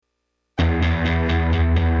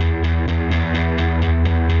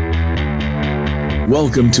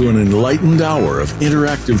Welcome to an enlightened hour of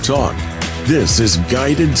interactive talk. This is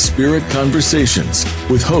Guided Spirit Conversations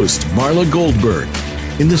with host Marla Goldberg.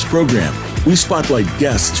 In this program, we spotlight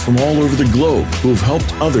guests from all over the globe who have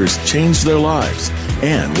helped others change their lives,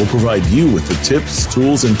 and will provide you with the tips,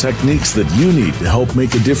 tools, and techniques that you need to help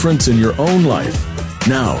make a difference in your own life.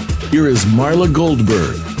 Now, here is Marla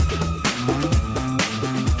Goldberg.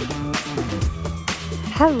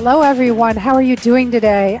 Hello, everyone. How are you doing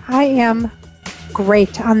today? I am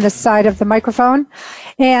great on this side of the microphone,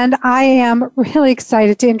 and I am really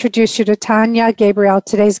excited to introduce you to Tania Gabrielle,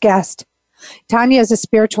 today's guest. Tania is a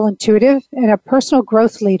spiritual intuitive and a personal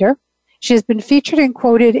growth leader. She has been featured and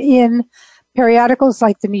quoted in periodicals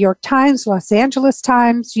like the New York Times, Los Angeles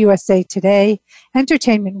Times, USA Today,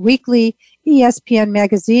 Entertainment Weekly, ESPN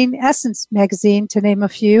Magazine, Essence Magazine, to name a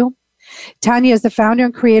few. Tania is the founder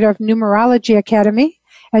and creator of Numerology Academy,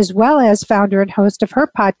 as well as founder and host of her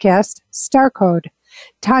podcast, Star Code.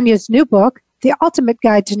 Tania's new book, The Ultimate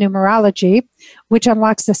Guide to Numerology, which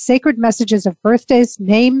unlocks the sacred messages of birthdays,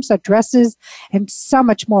 names, addresses, and so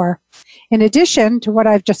much more. In addition to what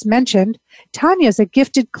I've just mentioned, Tania is a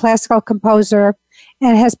gifted classical composer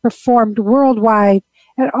and has performed worldwide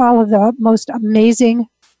at all of the most amazing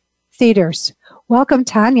theaters. Welcome,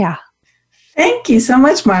 Tania. Thank you so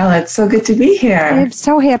much, Marla. It's so good to be here. I'm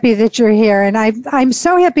so happy that you're here. And I'm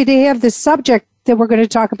so happy to have this subject that we're going to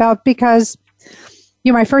talk about because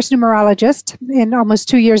you're my first numerologist in almost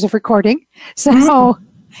 2 years of recording. So,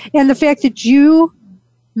 and the fact that you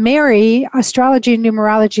marry astrology and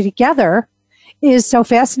numerology together is so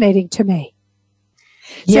fascinating to me.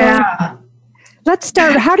 Yeah. So let's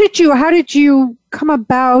start. How did you come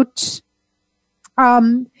about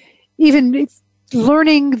even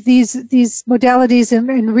learning these modalities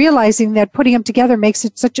and realizing that putting them together makes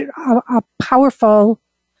it such a powerful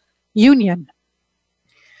union?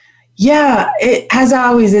 Yeah, as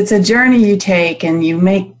always, it's a journey you take and you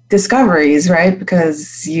make discoveries, right?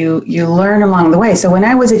 Because you learn along the way. So when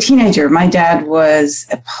I was a teenager, my dad was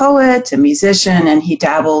a poet, a musician, and he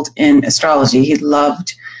dabbled in astrology. He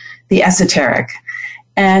loved the esoteric.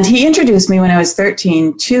 And he introduced me when I was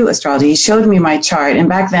 13 to astrology. He showed me my chart. And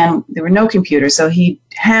back then, there were no computers. So he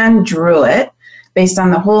hand drew it based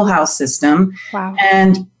on the whole house system. Wow.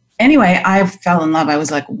 And anyway, I fell in love. I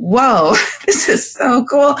was like, whoa, this is so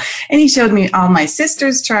cool. And he showed me all my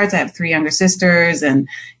sisters' charts. I have 3 younger sisters. And,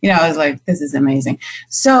 I was like, this is amazing.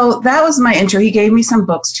 So that was my intro. He gave me some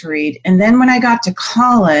books to read. And then when I got to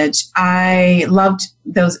college, I loved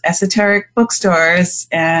those esoteric bookstores.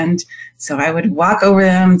 And so I would walk over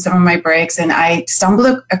them, some of my breaks, and I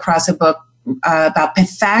stumbled across a book about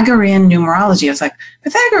Pythagorean numerology. I was like,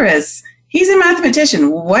 Pythagoras, he's a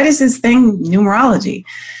mathematician. What is this thing, numerology?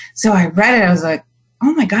 So I read it. I was like,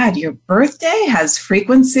 oh my God, your birthday has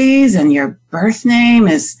frequencies and your birth name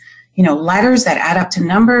is, letters that add up to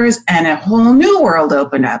numbers, and a whole new world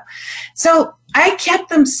opened up. So I kept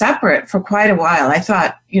them separate for quite a while. I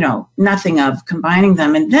thought, nothing of combining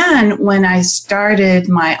them. And then when I started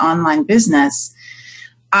my online business,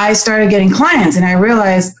 I started getting clients, and I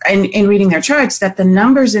realized in reading their charts that the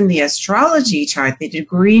numbers in the astrology chart, the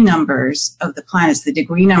degree numbers of the planets, the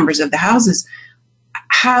degree numbers of the houses,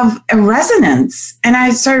 have a resonance. And I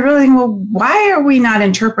started realizing, well, why are we not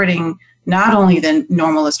interpreting not only the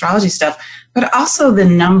normal astrology stuff, but also the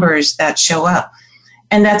numbers that show up?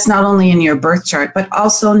 And that's not only in your birth chart, but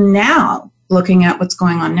also now, looking at what's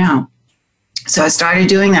going on now. So I started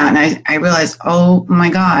doing that, and I realized, oh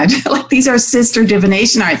my God, like these are sister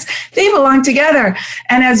divination arts. They belong together.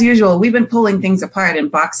 And as usual, we've been pulling things apart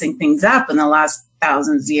and boxing things up in the last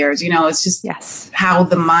thousands of years. It's just how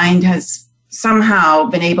the mind has somehow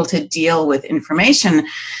been able to deal with information.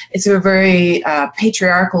 It's a very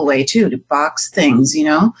patriarchal way too, to box things,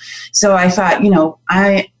 So I thought,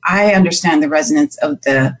 I understand the resonance of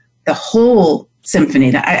the whole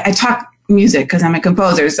symphony. I talk music because I'm a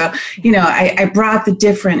composer. So, I brought the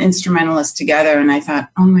different instrumentalists together, and I thought,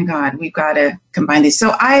 oh my God, we've got to combine these.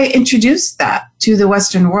 So I introduced that to the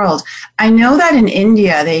Western world. I know that in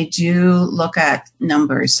India, they do look at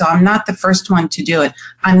numbers. So I'm not the first one to do it.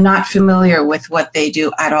 I'm not familiar with what they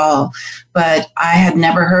do at all, but I had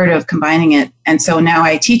never heard of combining it. And so now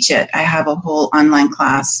I teach it. I have a whole online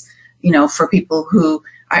class, for people who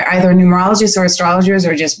are either numerologists or astrologers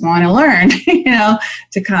or just want to learn,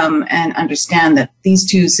 to come and understand that these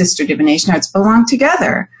two sister divination arts belong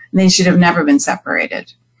together. And they should have never been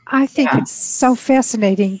separated. I think it's so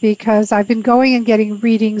fascinating because I've been going and getting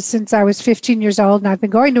readings since I was 15 years old, and I've been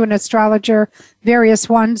going to an astrologer, various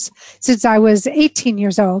ones, since I was 18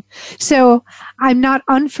 years old. So I'm not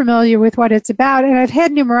unfamiliar with what it's about, and I've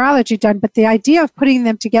had numerology done, but the idea of putting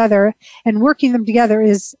them together and working them together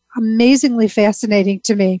is amazingly fascinating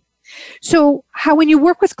to me. So when you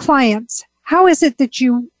work with clients, how is it that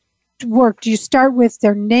you work? Do you start with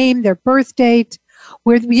their name, their birth date,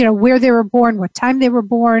 where they were born, what time they were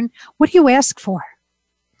born? What do you ask for?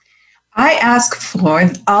 I ask for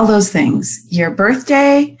all those things: your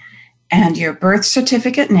birthday and your birth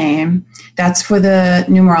certificate name. That's for the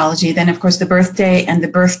numerology. Then, of course, the birthday and the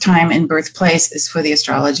birth time and birthplace is for the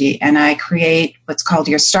astrology. And I create what's called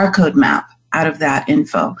your star code map out of that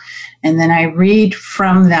info. And then I read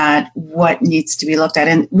from that what needs to be looked at.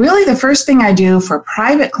 And really the first thing I do for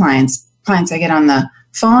private clients I get on the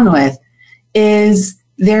phone with, is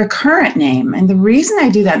their current name. And the reason I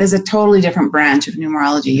do that is a totally different branch of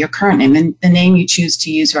numerology, your current name, the name you choose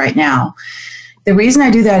to use right now. The reason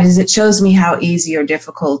I do that is it shows me how easy or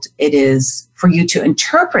difficult it is for you to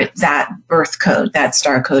interpret that birth code, that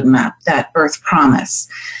star code map, that birth promise.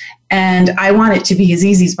 And I want it to be as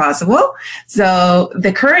easy as possible. So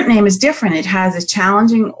the current name is different. It has a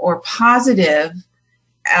challenging or positive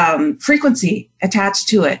frequency attached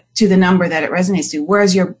to it, to the number that it resonates to.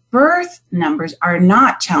 Whereas your birth numbers are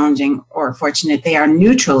not challenging or fortunate. They are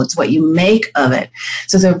neutral. It's what you make of it.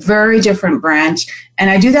 So it's a very different branch. And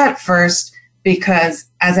I do that first because,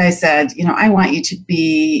 as I said, I want you to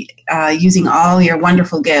be using all your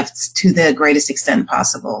wonderful gifts to the greatest extent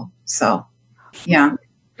possible. So, yeah.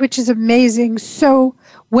 Which is amazing. So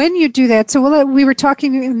when you do that, so we were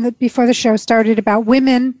talking before the show started about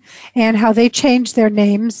women and how they change their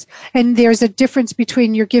names. And there's a difference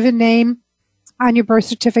between your given name on your birth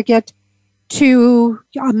certificate to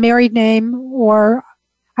a married name, or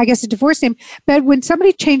I guess a divorce name. But when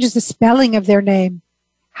somebody changes the spelling of their name,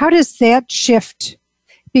 how does that shift?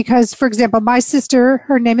 Because, for example, my sister,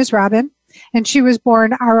 her name is Robin, and she was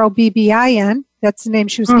born Robbin. That's the name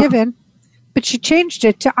she was given. But she changed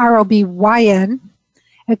it to Robyn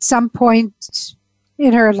at some point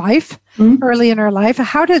in her life, early in her life.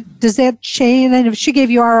 How does that change? And if she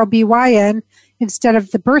gave you Robyn instead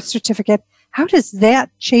of the birth certificate, how does that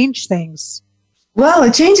change things? Well,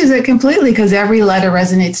 it changes it completely because every letter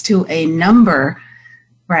resonates to a number,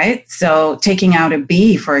 right? So taking out a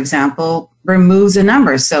B, for example, removes a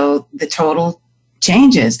number. So the total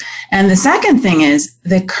changes. And the second thing is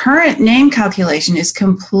the current name calculation is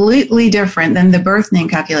completely different than the birth name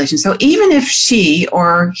calculation. So even if she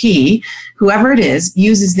or he, whoever it is,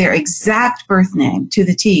 uses their exact birth name to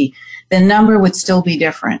the T, the number would still be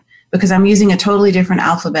different because I'm using a totally different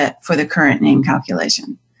alphabet for the current name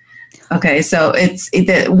calculation. Okay, so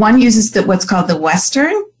one uses what's called the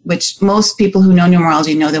Western, which most people who know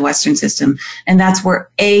numerology know the Western system. And that's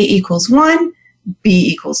where A equals 1,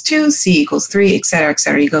 B equals 2, C equals 3, et cetera, et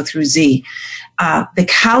cetera. You go through Z. The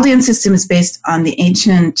Chaldean system is based on the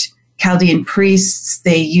ancient Chaldean priests.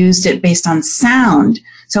 They used it based on sound.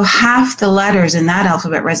 So half the letters in that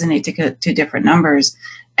alphabet resonate to different numbers.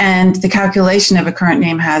 And the calculation of a current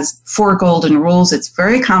name has 4 golden rules. It's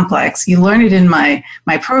very complex. You learn it in my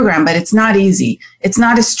program, but it's not easy. It's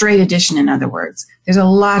not a straight addition, in other words. There's a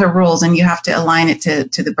lot of rules, and you have to align it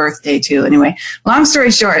to the birthday, too. Anyway, long story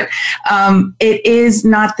short, it is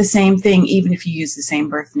not the same thing, even if you use the same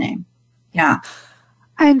birth name. Yeah.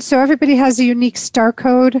 And so everybody has a unique star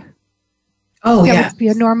code. Oh, yeah. That would be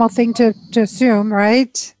a normal thing to assume,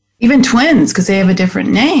 right? Even twins, because they have a different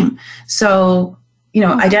name. So,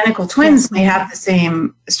 identical twins may have the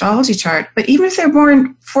same astrology chart, but even if they're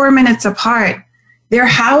born 4 minutes apart, their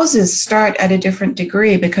houses start at a different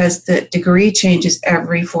degree because the degree changes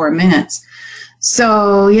every 4 minutes.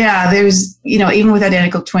 So, yeah, there's, even with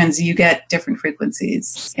identical twins, you get different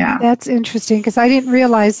frequencies. Yeah. That's interesting because I didn't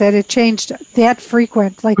realize that it changed that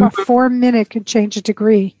frequent. Like a 4 minute could change a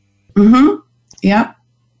degree. Mm-hmm. Yep.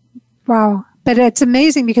 Wow. But it's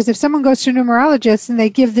amazing because if someone goes to a numerologist and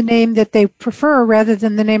they give the name that they prefer rather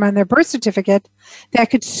than the name on their birth certificate,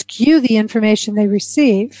 that could skew the information they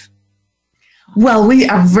receive. Well, we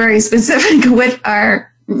are very specific with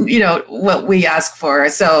our, what we ask for.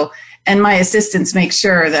 So, and my assistants make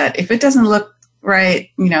sure that if it doesn't look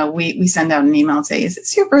right, we send out an email and say, is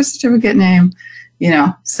this your birth certificate name?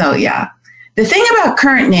 So yeah. The thing about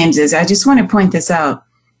current names is, I just want to point this out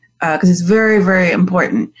because it's very, very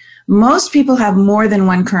important. Most people have more than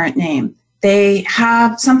one current name. They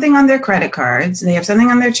have something on their credit cards. They have something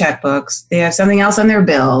on their checkbooks. They have something else on their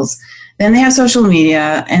bills. Then they have social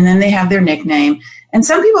media, and then they have their nickname. And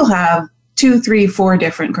some people have 2, 3, 4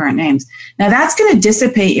 different current names. Now that's going to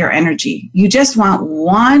dissipate your energy. You just want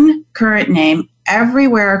one current name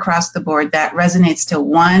everywhere across the board that resonates to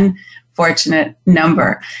one fortunate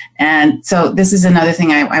number. And so this is another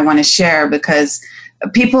thing I want to share, because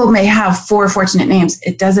people may have 4 fortunate names.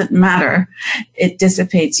 It doesn't matter. It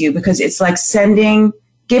dissipates you, because it's like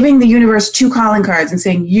giving the universe 2 calling cards and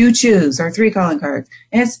saying, you choose, or 3 calling cards.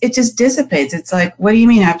 And it just dissipates. It's like, what do you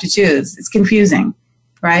mean I have to choose? It's confusing,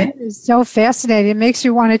 right? It's so fascinating. It makes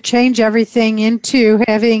you want to change everything into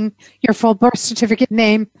having your full birth certificate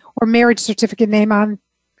name or marriage certificate name on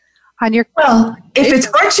your. Well, if it's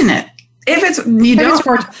fortunate. If it's, you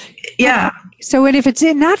don't. Yeah. So if it's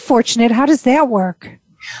not fortunate, how does that work?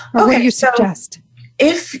 Or what do you suggest?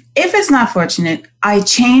 If it's not fortunate, I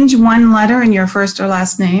change one letter in your first or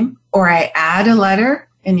last name, or I add a letter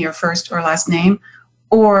in your first or last name,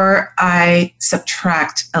 or I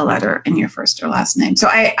subtract a letter in your first or last name. So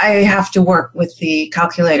I have to work with the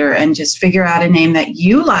calculator and just figure out a name that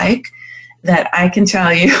you like, that I can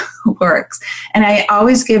tell you works. And I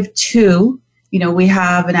always give 2. We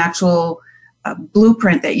have an actual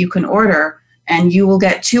blueprint that you can order, and you will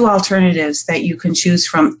get 2 alternatives that you can choose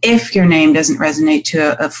from if your name doesn't resonate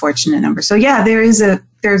to a fortunate number. So yeah,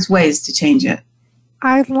 there's ways to change it.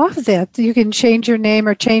 I love that. You can change your name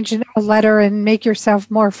or change a letter and make yourself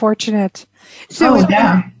more fortunate. So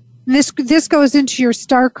this goes into your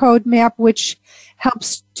star code map, which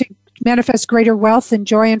helps to manifest greater wealth and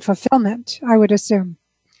joy and fulfillment, I would assume.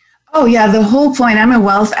 Oh, yeah. The whole point, I'm a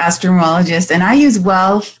Wealth Astro-Numerologist, and I use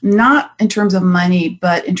wealth not in terms of money,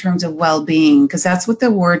 but in terms of well-being, because that's what the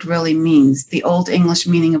word really means. The old English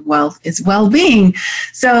meaning of wealth is well-being.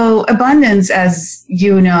 So abundance, as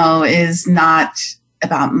you know, is not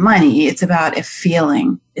about money. It's about a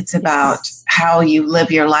feeling. It's about how you live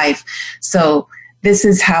your life. So this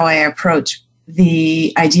is how I approach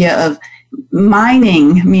the idea of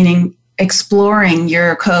mining, meaning exploring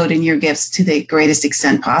your code and your gifts to the greatest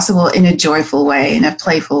extent possible in a joyful way, in a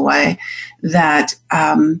playful way that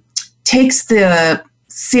takes the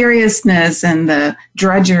seriousness and the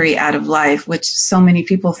drudgery out of life, which so many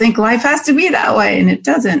people think life has to be that way, and it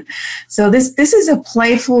doesn't. So this is a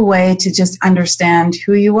playful way to just understand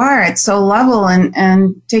who you are at soul level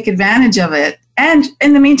and take advantage of it. And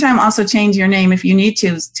in the meantime, also change your name if you need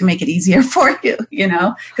to make it easier for you,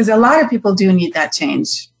 because a lot of people do need that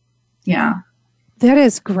change. Yeah. That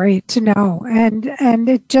is great to know. And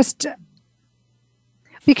it just,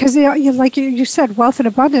 because like you said, wealth and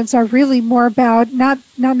abundance are really more about not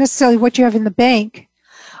necessarily what you have in the bank,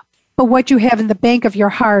 but what you have in the bank of your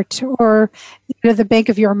heart, or the bank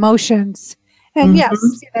of your emotions. And yes,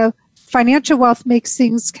 financial wealth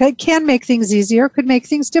can make things easier, could make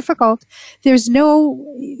things difficult. There's no,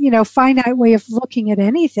 finite way of looking at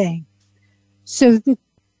anything. So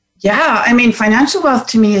yeah, I mean, financial wealth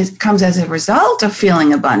to me comes as a result of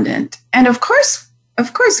feeling abundant. And of course,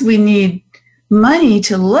 we need money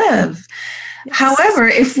to live. Yes. However,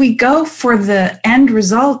 if we go for the end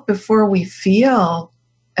result before we feel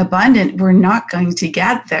abundant, we're not going to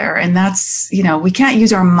get there. And that's, we can't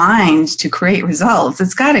use our mind to create results.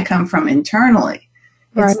 It's got to come from internally.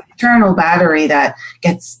 Right. It's an internal battery that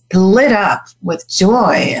gets lit up with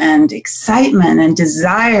joy and excitement and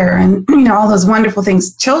desire and, all those wonderful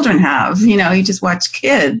things children have. You just watch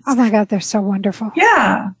kids. Oh my God, they're so wonderful.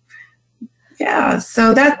 Yeah. Yeah.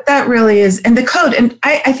 So that really is. And the code, and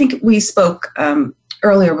I think we spoke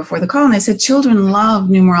earlier before the call, and I said children love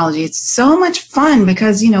numerology. It's so much fun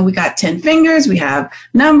because, we got 10 fingers, we have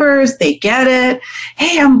numbers, they get it.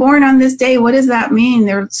 Hey, I'm born on this day. What does that mean?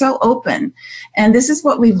 They're so open. And this is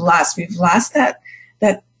what we've lost. We've lost that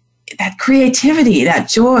creativity, that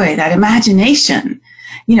joy, that imagination.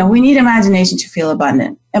 We need imagination to feel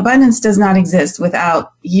abundant. Abundance does not exist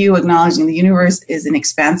without you acknowledging the universe is an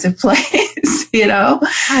expansive place,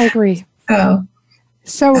 I agree.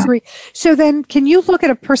 So agree. So then can you look at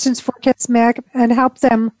a person's forecast map and help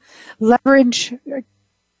them leverage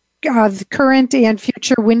the current and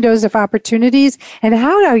future windows of opportunities? And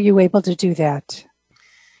how are you able to do that?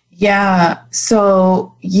 Yeah.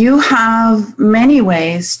 So you have many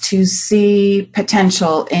ways to see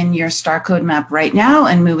potential in your star code map right now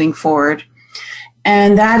and moving forward.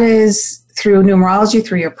 And that is through numerology,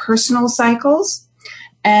 through your personal cycles,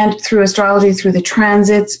 and through astrology, through the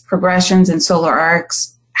transits, progressions, and solar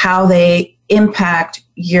arcs, how they impact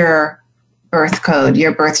your birth code,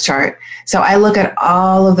 your birth chart. So I look at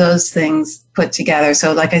all of those things put together.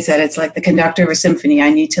 So like I said, it's like the conductor of a symphony.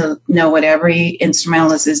 I need to know what every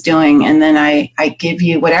instrumentalist is doing. And then I give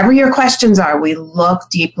you whatever your questions are. We look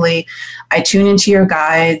deeply. I tune into your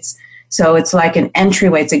guides So it's like an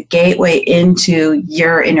entryway. It's a gateway into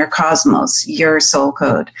your inner cosmos, your soul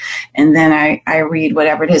code. And then I read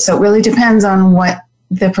whatever it is. So it really depends on what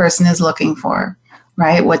the person is looking for,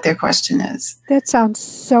 right? What their question is. That sounds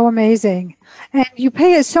so amazing. And you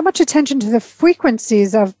pay so much attention to the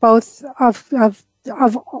frequencies of both of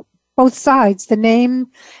both sides, the name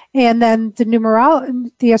and then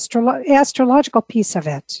the astrological piece of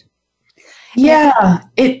it. Yeah,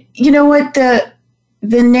 you know what, the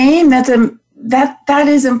name, that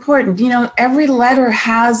is important. You know, every letter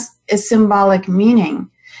has a symbolic meaning.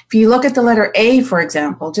 If you look at the letter A, for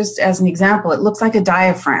example, just as an example, it looks like a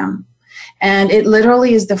diaphragm. And it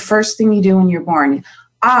literally is the first thing you do when you're born.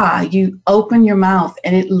 You open your mouth,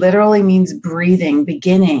 and it literally means breathing,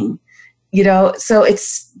 beginning. You know, so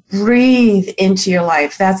it's breathe into your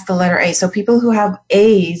life. That's the letter A. So people who have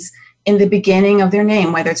A's in the beginning of their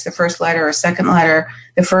name, whether it's the first letter or second letter,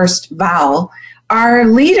 the first vowel, are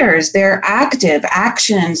leaders. They're active.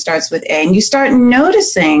 Action starts with A. And you start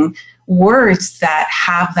noticing words that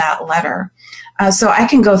have that letter. So I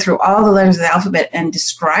can go through all the letters of the alphabet and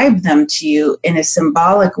describe them to you in a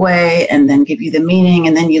symbolic way, and then give you the meaning.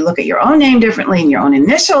 And then you look at your own name differently and your own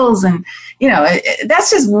initials. And, you know, that's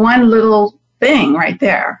just one little thing right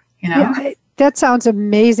there, you know? Yeah, that sounds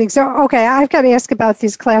amazing. So, okay, I've got to ask about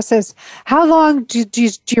these classes. How long do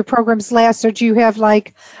your programs last? Or do you have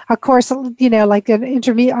like a course, you know, like a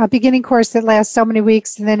beginning course that lasts so many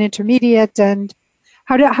weeks, and then intermediate? And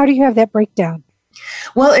how do you have that breakdown?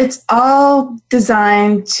 Well, it's all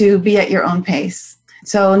designed to be at your own pace.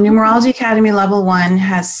 So Numerology Academy Level 1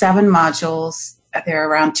 has 7 modules. They're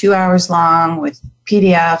around 2 hours long with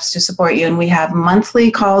PDFs to support you. And we have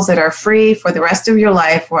monthly calls that are free for the rest of your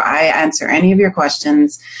life, where I answer any of your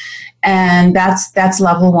questions. And that's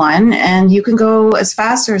level 1. And you can go as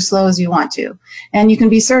fast or as slow as you want to. And you can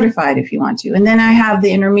be certified if you want to. And then I have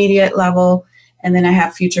the intermediate level, and then I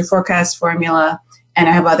have future forecast formula. And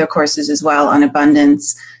I have other courses as well on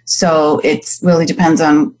abundance. So it really depends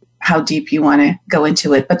on how deep you want to go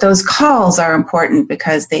into it. But those calls are important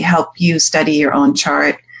because they help you study your own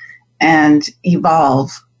chart and evolve,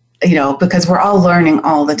 you know, because we're all learning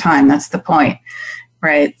all the time. That's the point,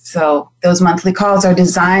 right? So those monthly calls are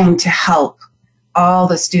designed to help all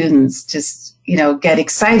the students just, you know, get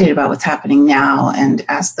excited about what's happening now and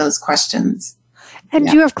ask those questions. And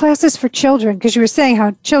do you have classes for children? Because you were saying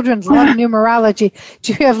how children love numerology.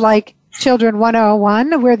 Do you have like Children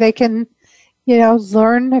 101 where they can, you know,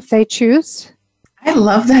 learn if they choose? I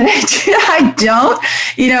love that idea. I don't.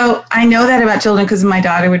 You know, I know that about children because my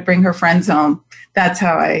daughter would bring her friends home. That's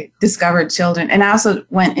how I discovered children. And I also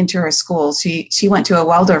went into her school. She went to a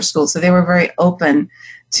Waldorf school, so they were very open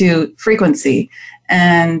to frequency.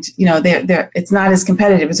 And, you know, it's not as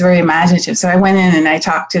competitive. It's very imaginative. So I went in and I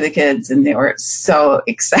talked to the kids, and they were so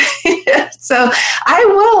excited. So I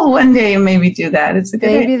will one day maybe do that. It's a good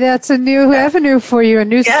Maybe that's a new avenue for you, a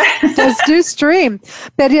new stream.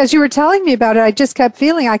 But as you were telling me about it, I just kept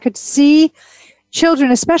feeling I could see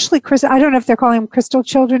children, especially I don't know if they're calling them crystal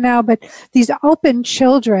children now, but these open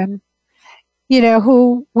children, you know,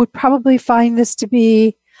 who would probably find this to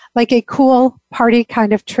be like a cool party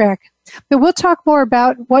kind of trick. But we'll talk more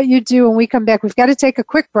about what you do when we come back. We've got to take a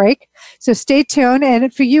quick break, so stay tuned.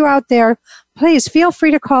 And for you out there, please feel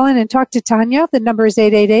free to call in and talk to Tania. The number is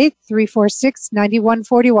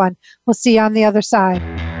 888-346-9141. We'll see you on the other side.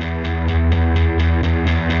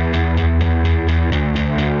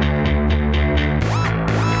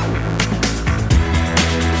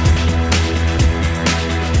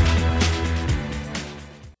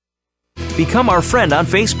 Become our friend on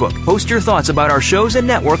Facebook. Post your thoughts about our shows and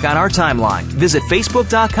network on our timeline. Visit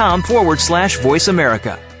Facebook.com/Voice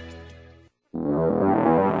America.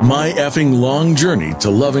 My Effing Long Journey to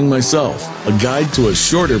Loving Myself, a guide to a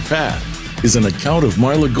shorter path, is an account of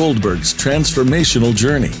Marla Goldberg's transformational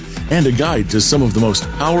journey and a guide to some of the most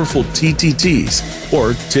powerful TTTs,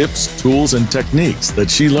 or tips, tools, and techniques that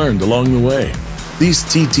she learned along the way. These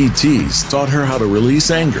TTTs taught her how to release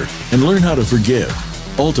anger and learn how to forgive,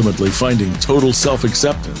 ultimately finding total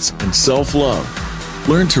self-acceptance and self-love.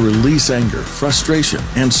 Learn to release anger, frustration,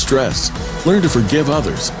 and stress. Learn to forgive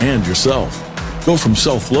others and yourself. Go from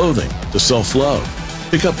self-loathing to self-love.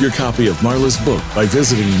 Pick up your copy of Marla's book by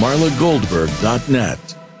visiting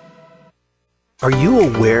marlagoldberg.net. Are you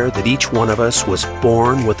aware that each one of us was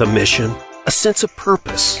born with a mission, a sense of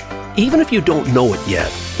purpose? Even if you don't know it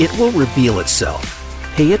yet, it will reveal itself.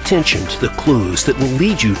 Pay attention to the clues that will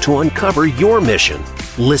lead you to uncover your mission.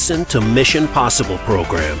 Listen to Mission Possible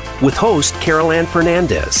program with host Carol Ann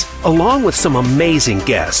Fernandez. Along with some amazing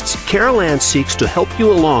guests, Carol Ann seeks to help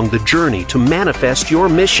you along the journey to manifest your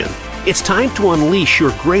mission. It's time to unleash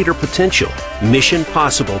your greater potential. Mission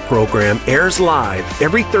Possible program airs live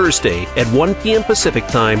every Thursday at 1 p.m. Pacific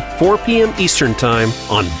Time, 4 p.m. Eastern Time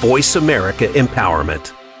on Voice America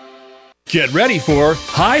Empowerment. Get ready for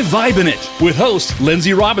High Vibin' It with hosts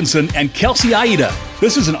Lindsay Robinson and Kelsey Aida.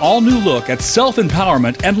 This is an all-new look at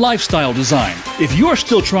self-empowerment and lifestyle design. If you're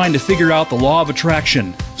still trying to figure out the law of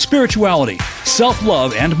attraction, spirituality,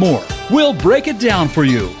 self-love, and more, we'll break it down for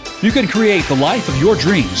you. You can create the life of your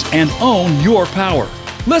dreams and own your power.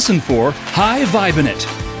 Listen for High Vibin' It.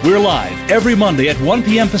 We're live every Monday at 1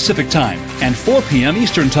 p.m. Pacific Time and 4 p.m.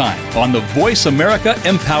 Eastern Time on the Voice America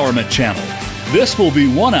Empowerment Channel. This will be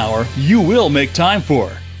 1 hour you will make time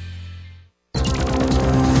for.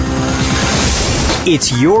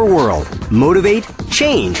 It's your world. Motivate,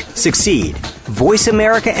 change, succeed.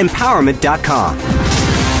 VoiceAmericaEmpowerment.com.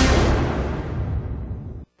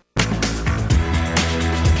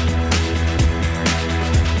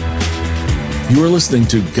 You're listening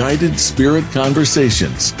to Guided Spirit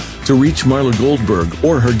Conversations. To reach Marla Goldberg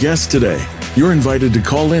or her guest today, you're invited to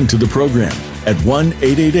call in to the program at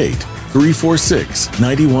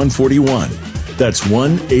 1-888-346-9141. That's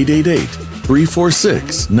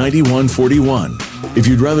 1-888-346-9141. If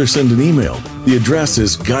you'd rather send an email, the address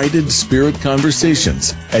is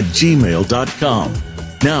guidedspiritconversations@gmail.com.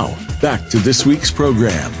 Now, back to this week's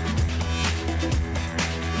program.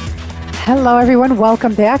 Hello, everyone.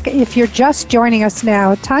 Welcome back. If you're just joining us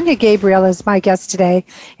now, Tania Gabrielle is my guest today,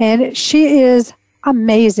 and she is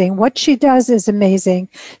amazing. What she does is amazing.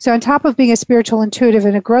 So on top of being a spiritual intuitive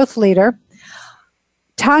and a growth leader,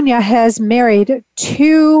 Tania has married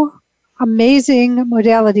two amazing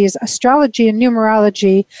modalities, astrology and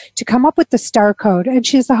numerology, to come up with the star code. And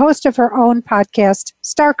she's the host of her own podcast,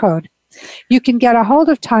 Star Code. You can get a hold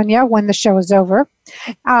of Tania when the show is over.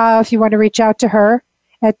 If you want to reach out to her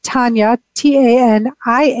at Tania,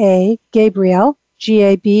 Tania, Gabrielle,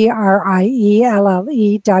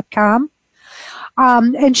 GABRIELLE.com.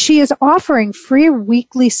 And she is offering free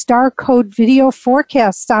weekly star code video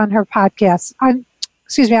forecasts on her podcast, on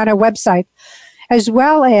her website, as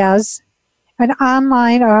well as an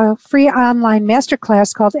free online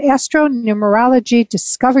masterclass called Astro-Numerology,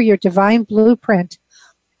 Discover Your Divine Blueprint.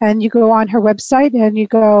 And you go on her website and you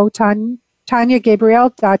go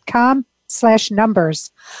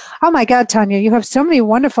TaniaGabrielle.com/numbers. Oh my God, Tania, you have so many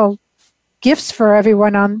wonderful gifts for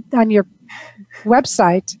everyone on your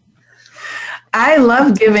website. I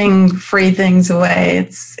love giving free things away.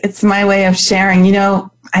 It's my way of sharing. You know,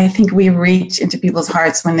 I think we reach into people's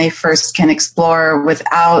hearts when they first can explore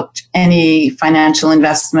without any financial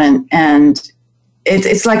investment, and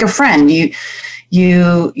it's like a friend.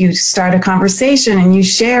 You start a conversation and you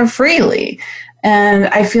share freely. And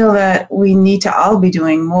I feel that we need to all be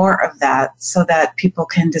doing more of that so that people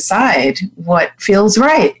can decide what feels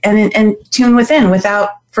right and tune within without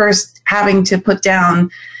first having to put down,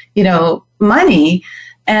 money.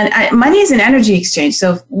 And money is an energy exchange.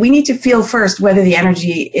 So we need to feel first whether the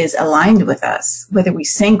energy is aligned with us, whether we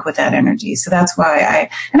sync with that energy. So that's why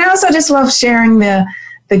I also just love sharing the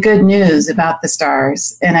good news about the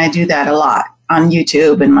stars. And I do that a lot on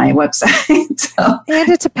YouTube and my website. So. And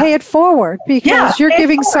it's a pay it forward because you're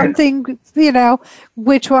giving something,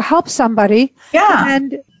 which will help somebody. Yeah.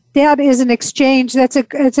 And that is an exchange. It's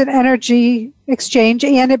an energy exchange,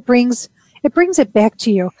 and it brings it back to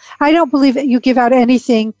you. I don't believe that you give out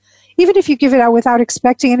anything, even if you give it out without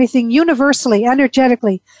expecting anything, universally,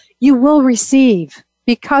 energetically, you will receive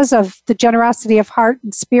because of the generosity of heart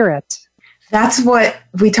and spirit. That's what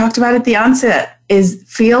we talked about at the onset, is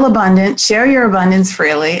feel abundant, share your abundance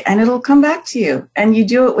freely, and it'll come back to you. And you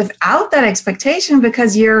do it without that expectation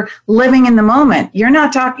because you're living in the moment. You're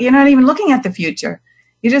not even looking at the future.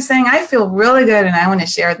 You're just saying, I feel really good and I want to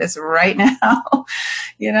share this right now,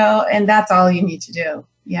 and that's all you need to do.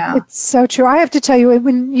 Yeah. It's so true. I have to tell you,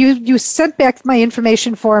 when you sent back my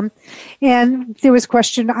information form, and there was a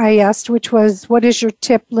question I asked, which was, what is your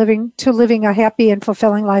tip living a happy and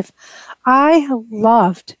fulfilling life? I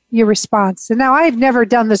loved your response. And now I've never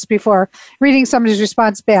done this before, reading somebody's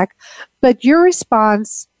response back, but your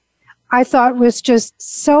response I thought was just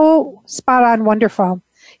so spot on wonderful.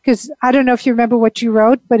 Because I don't know if you remember what you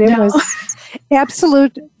wrote, but it was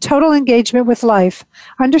absolute total engagement with life,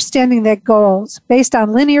 understanding that goals based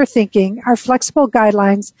on linear thinking are flexible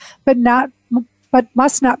guidelines, but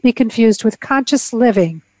must not be confused with conscious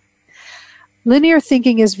living. Linear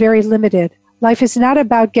thinking is very limited. Life is not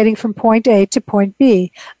about getting from point A to point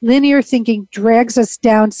B. Linear thinking drags us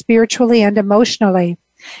down spiritually and emotionally.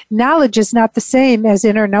 Knowledge is not the same as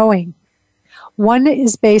inner knowing. One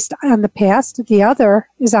is based on the past, the other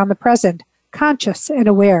is on the present, conscious and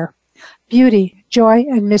aware. beauty, joy,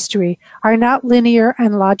 and mystery are not linear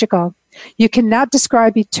and logical. You cannot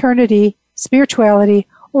describe eternity, spirituality,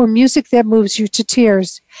 or music that moves you to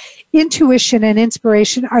tears. Intuition and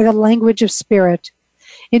inspiration are the language of spirit.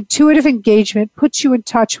 Intuitive engagement puts you in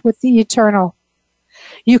touch with the eternal.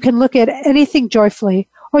 You can look at anything joyfully,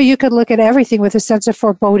 or you can look at everything with a sense of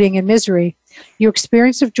foreboding and misery. Your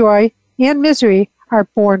experience of joy and misery are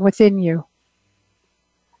born within you.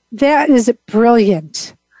 That is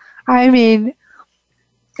brilliant. I mean,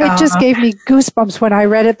 it just gave me goosebumps when I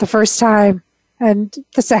read it the first time and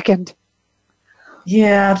the second.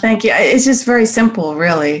 Yeah, thank you. It's just very simple,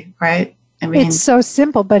 really, right? I mean, it's so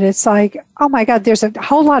simple, but it's like, oh my God, there's a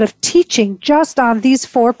whole lot of teaching just on these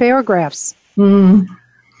 4 paragraphs.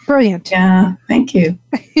 Brilliant. Yeah, thank you.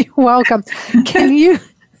 You're welcome. Can you,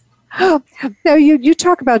 now you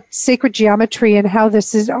talk about sacred geometry and how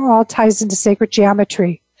this is all ties into sacred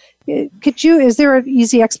geometry. Is there an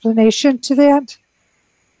easy explanation to that?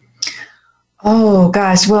 Oh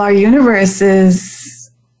gosh, well, our universe is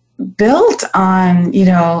built on,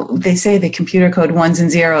 they say the computer code 1s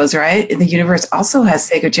and 0s, right? The universe also has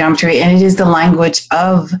sacred geometry, and it is the language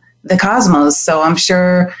of the cosmos. So I'm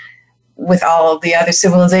sure with all of the other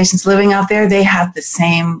civilizations living out there, they have the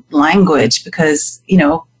same language because,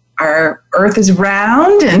 our earth is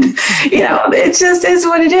round and, it just is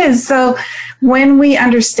what it is. So when we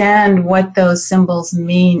understand what those symbols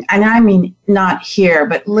mean, and I mean not here,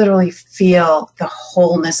 but literally feel the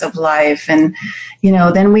wholeness of life, and,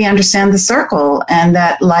 then we understand the circle and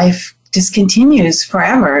that life just continues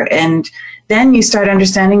forever. And then you start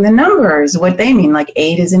understanding the numbers, what they mean, like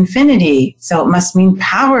 8 is infinity. So it must mean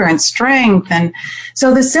power and strength. And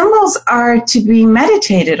so the symbols are to be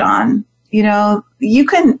meditated on.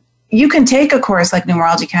 You can take a course like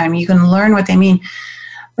Numerology Academy, you can learn what they mean.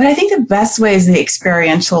 But I think the best way is the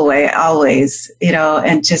experiential way always, and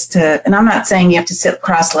and I'm not saying you have to sit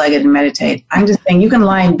cross-legged and meditate. I'm just saying you can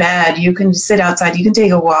lie in bed, you can sit outside, you can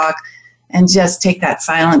take a walk and just take that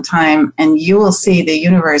silent time, and you will see the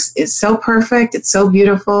universe is so perfect. It's so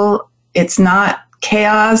beautiful. It's not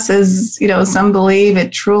chaos as, some believe.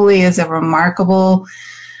 It truly is a remarkable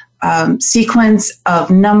sequence of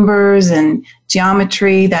numbers and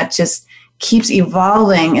geometry that just keeps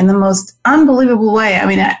evolving in the most unbelievable way. I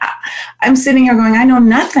mean, I'm sitting here going, I know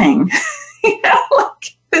nothing.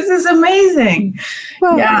 This is amazing.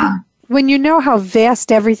 Well, yeah. When you know how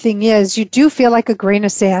vast everything is, you do feel like a grain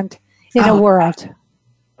of sand in a world.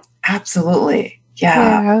 Absolutely.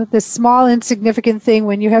 Yeah. The small, insignificant thing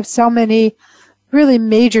when you have so many really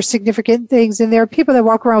major significant things. And there are people that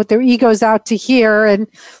walk around with their egos out to here, and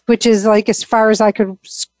which is like as far as I could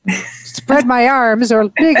spread my arms or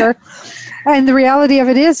bigger. And the reality of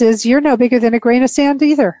it is you're no bigger than a grain of sand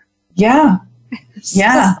either. Yeah.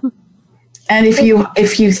 Yeah. And if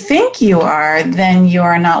you think you are, then you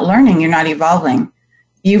are not learning. You're not evolving.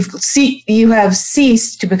 You have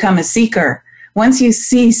ceased to become a seeker. Once you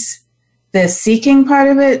cease the seeking part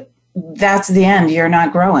of it, that's the end. You're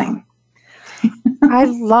not growing. I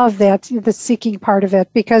love that, the seeking part of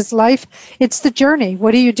it, because life, it's the journey.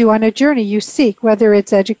 What do you do on a journey? You seek, whether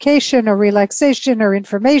it's education or relaxation or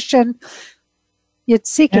information,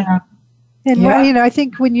 it's seeking. Yeah. And, I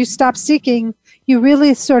think when you stop seeking, you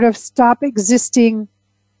really sort of stop existing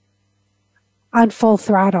on full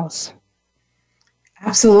throttles.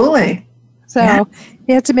 Absolutely. So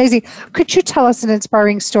it's amazing. Could you tell us an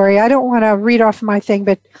inspiring story? I don't want to read off my thing,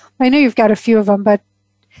 but I know you've got a few of them, but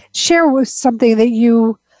share with something that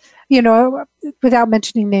you without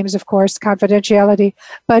mentioning names, of course, confidentiality,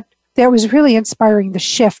 but that was really inspiring, the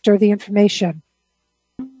shift or the information.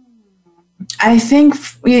 I think,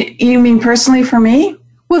 you mean personally for me?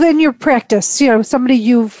 Well, then your practice, somebody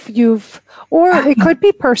you've, or it could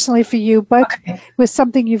be personally for you, but with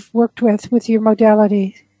something you've worked with your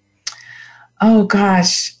modality. Oh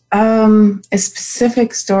gosh, a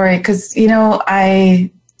specific story, because,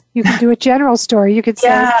 you can do a general story. You could say,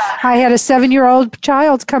 I had a 7-year-old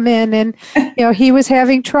child come in and, he was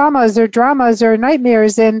having traumas or dramas or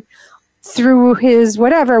nightmares, and through his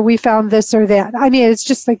whatever, we found this or that. I mean, it's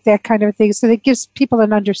just like that kind of thing. So that gives people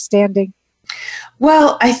an understanding.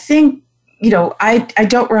 Well, I think, I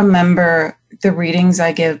don't remember the readings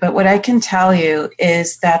I give, but what I can tell you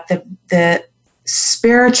is that the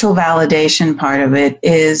spiritual validation part of it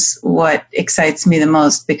is what excites me the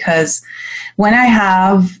most, because when I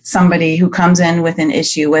have somebody who comes in with an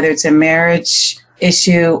issue, whether it's a marriage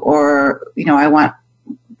issue or, I want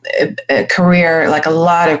a career, like a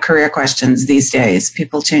lot of career questions these days,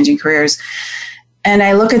 people changing careers, and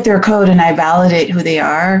I look at their code and I validate who they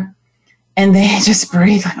are. And they just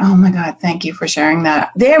breathe like, oh my God, thank you for sharing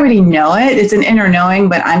that. They already know it. It's an inner knowing,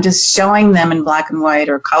 but I'm just showing them in black and white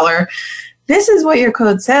or color. This is what your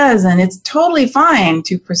code says, and it's totally fine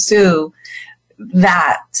to pursue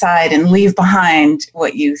that side and leave behind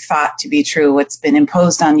what you thought to be true, what's been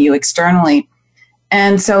imposed on you externally.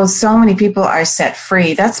 And so many people are set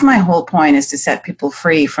free. That's my whole point, is to set people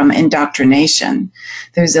free from indoctrination.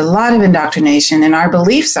 There's a lot of indoctrination, and our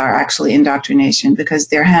beliefs are actually indoctrination because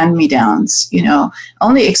they're hand-me-downs.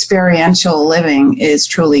 Only experiential living is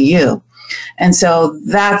truly you. And so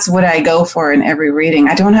that's what I go for in every reading.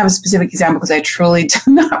 I don't have a specific example because I truly do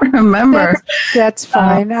not remember. That's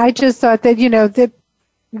fine. I just thought that,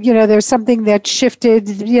 there's something that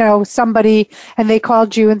shifted, somebody, and they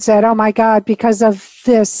called you and said, oh my God, because of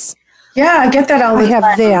this. Yeah, I get that all the time. I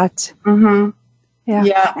have that. Mm-hmm.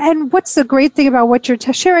 Yeah. And what's the great thing about what you're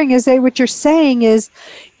sharing is that what you're saying is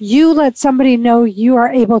you let somebody know you are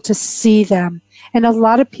able to see them. And a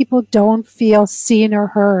lot of people don't feel seen or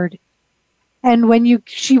heard. And when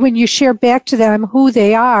you share back to them who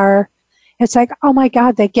they are, it's like, oh my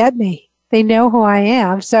God, they get me. They know who I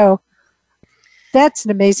am. So that's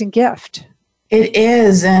an amazing gift. It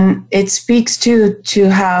is, and it speaks to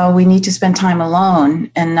how we need to spend time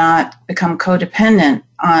alone and not become codependent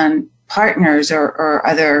on partners or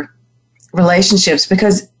other relationships,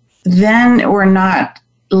 because then we're not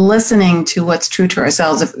listening to what's true to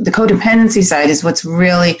ourselves. The codependency side is what's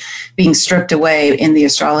really being stripped away in the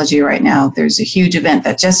astrology right now. There's a huge event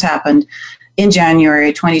that just happened in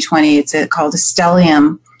January 2020. It's called a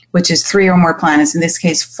stellium, which is 3 or more planets, in this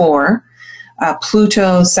case 4.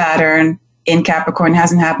 Pluto, Saturn in Capricorn,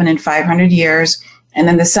 hasn't happened in 500 years. And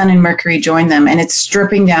then the Sun and Mercury join them. And it's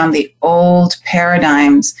stripping down the old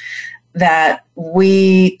paradigms that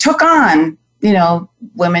we took on.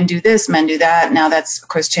 Women do this, men do that. Now that's, of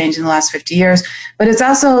course, changed in the last 50 years. But it's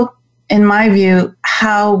also, in my view,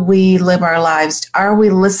 how we live our lives. Are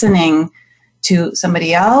we listening to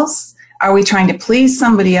somebody else? Are we trying to please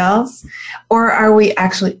somebody else? Or are we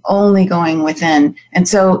actually only going within? And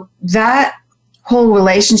so that whole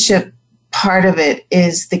relationship part of it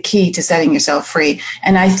is the key to setting yourself free.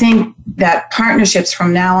 And I think that partnerships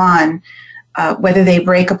from now on, whether they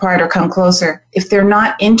break apart or come closer, if they're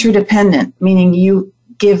not interdependent, meaning you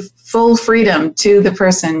give full freedom to the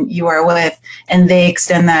person you are with and they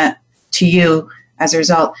extend that to you as a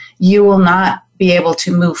result, you will not be able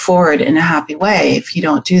to move forward in a happy way if you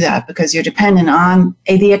don't do that, because you're dependent on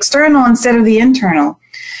the external instead of the internal.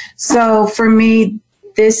 So for me,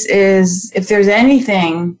 this is, if there's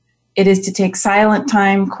anything, it is to take silent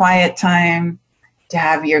time, quiet time, to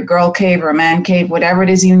have your girl cave or a man cave, whatever it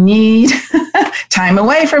is you need, time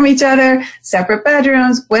away from each other, separate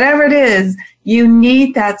bedrooms, whatever it is, you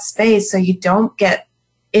need that space so you don't get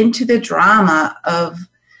into the drama of,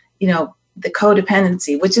 the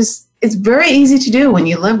codependency, which is, it's very easy to do when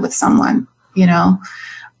you live with someone,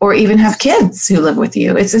 or even have kids who live with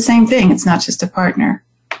you. It's the same thing. It's not just a partner,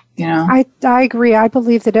 I agree. I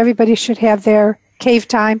believe that everybody should have their cave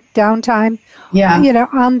time, downtime,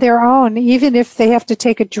 on their own, even if they have to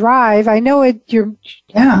take a drive. I know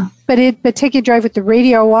but take a drive with the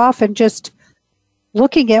radio off and just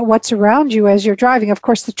looking at what's around you as you're driving. Of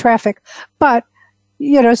course, the traffic, but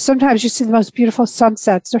sometimes you see the most beautiful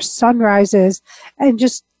sunsets or sunrises, and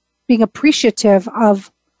just being appreciative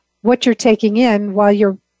of what you're taking in while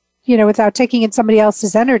you're, without taking in somebody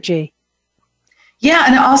else's energy. Yeah,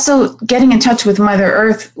 and also getting in touch with Mother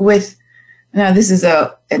Earth now this is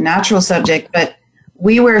a natural subject, but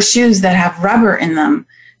we wear shoes that have rubber in them.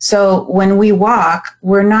 So when we walk,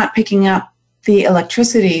 we're not picking up the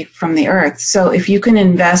electricity from the earth. So if you can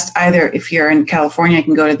invest, either if you're in California, you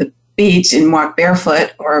can go to the beach and walk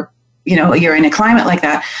barefoot, or you're in a climate like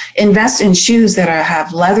that, invest in shoes that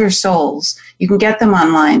have leather soles. You can get them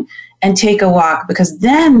online and take a walk, because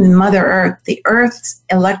then Mother Earth, the Earth's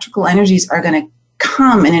electrical energies are going to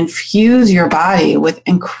come and infuse your body with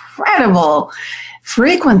incredible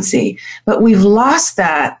frequency. But we've lost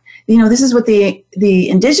that. This is what the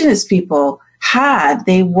indigenous people had.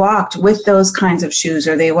 They walked with those kinds of shoes,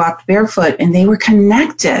 or they walked barefoot, and they were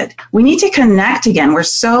connected. We need to connect again. We're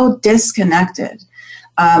so disconnected.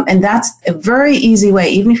 And that's a very easy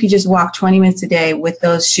way, even if you just walk 20 minutes a day with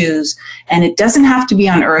those shoes. And it doesn't have to be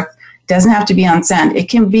on earth. It doesn't have to be on sand. It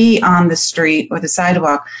can be on the street or the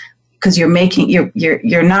sidewalk, because you're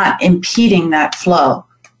not impeding that flow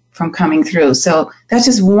from coming through. So that's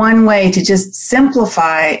just one way to just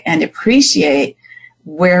simplify and appreciate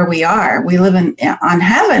where we are. We live on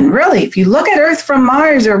heaven, really. If you look at Earth from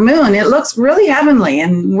Mars or Moon, it looks really heavenly,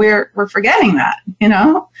 and we're forgetting that,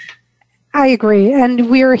 I agree. And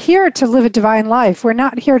we're here to live a divine life. We're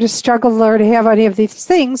not here to struggle or to have any of these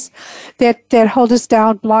things that hold us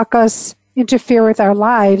down, block us, interfere with our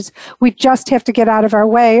lives. We just have to get out of our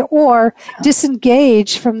way or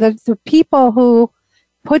disengage from the people who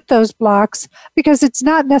put those blocks, because it's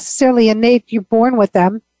not necessarily innate. You're born with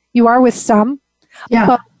them. You are with some.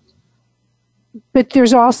 Yeah. But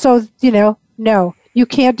there's also, no, you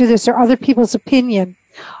can't do this, or other people's opinion.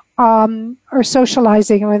 Or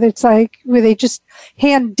socializing, where it's like where they just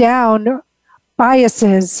hand down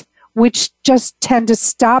biases, which just tend to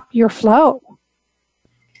stop your flow.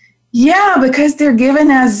 Yeah, because they're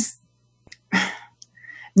given as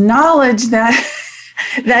knowledge that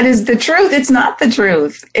is the truth. It's not the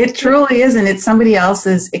truth. It truly isn't. It's somebody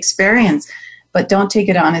else's experience, but don't take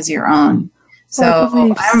it on as your own.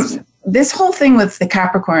 So this whole thing with the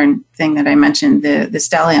Capricorn thing that I mentioned, the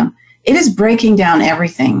stellium, it is breaking down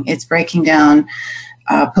everything. It's breaking down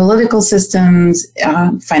political systems,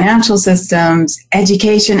 financial systems,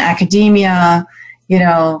 education, academia.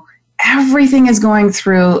 Everything is going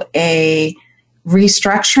through a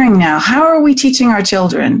restructuring now. How are we teaching our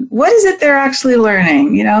children? What is it they're actually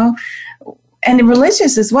learning? And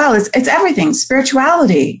religious as well. It's everything.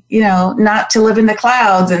 Spirituality. Not to live in the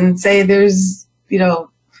clouds and say there's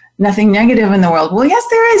nothing negative in the world. Well, yes,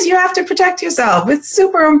 there is. You have to protect yourself. It's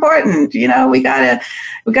super important. We gotta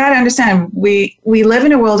understand we live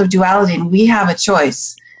in a world of duality, and we have a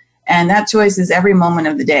choice, and that choice is every moment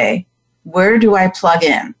of the day. Where do I plug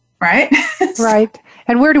in? Right. Right.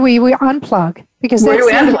 And where do we unplug? Because where do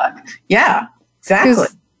we unplug? Yeah, exactly.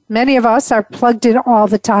 Many of us are plugged in all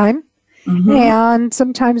the time, and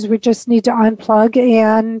sometimes we just need to unplug,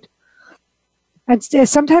 and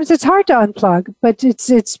sometimes it's hard to unplug, but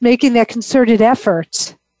it's making that concerted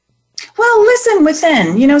effort. Well, listen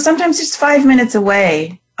within. Sometimes just 5 minutes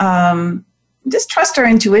away. Just trust our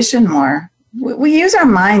intuition more. We use our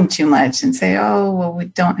mind too much and say, oh, well, we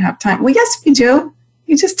don't have time. Well, yes, we do.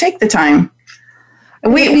 You just take the time.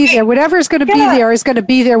 Be there. Whatever's going to be there is going to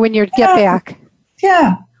be there when you get back.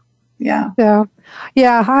 Yeah. Yeah. So,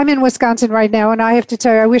 I'm in Wisconsin right now, and I have to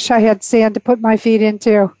tell you, I wish I had sand to put my feet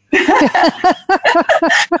into.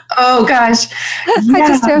 Oh gosh. I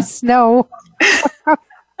just have snow.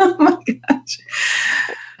 Oh my gosh.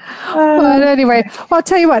 But anyway, I'll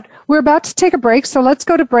tell you what, we're about to take a break, so let's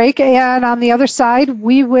go to break, and on the other side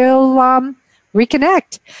we will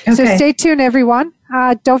reconnect. Okay. So stay tuned, everyone.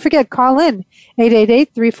 Don't forget, call in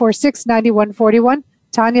 888-346-9141.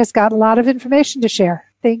 Tanya's got a lot of information to share.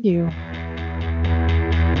 Thank you.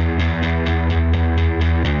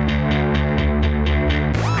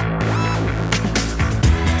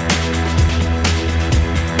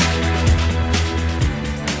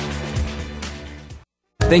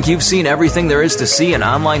 Think you've seen everything there is to see in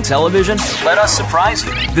online television? Let us surprise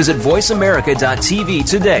you. Visit voiceamerica.tv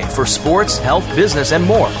today for sports, health, business, and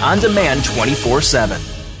more on demand 24/7.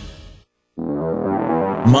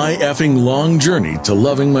 My Effing Long Journey to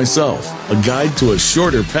Loving Myself, a guide to a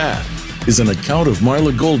shorter path, is an account of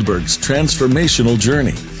Marla Goldberg's transformational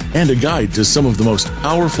journey and a guide to some of the most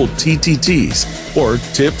powerful TTTs, or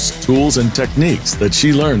tips, tools, and techniques that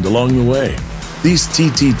she learned along the way. These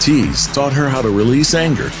TTTs taught her how to release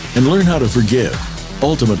anger and learn how to forgive,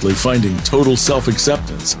 ultimately finding total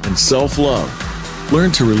self-acceptance and self-love.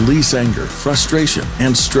 Learn to release anger, frustration,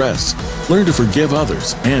 and stress. Learn to forgive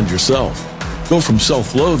others and yourself. Go from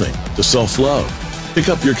self-loathing to self-love. Pick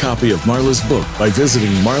up your copy of Marla's book by visiting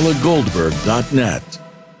marlagoldberg.net.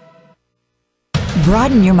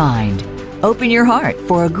 Broaden your mind. Open your heart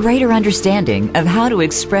for a greater understanding of how to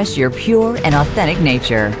express your pure and authentic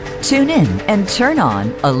nature. Tune in and turn on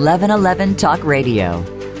 1111 Talk Radio.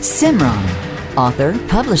 Simran, author,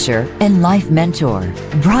 publisher, and life mentor,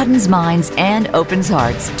 broadens minds and opens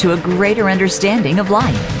hearts to a greater understanding of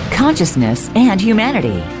life, consciousness, and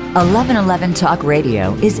humanity. 1111 Talk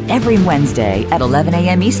Radio is every Wednesday at 11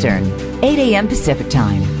 a.m. Eastern, 8 a.m. Pacific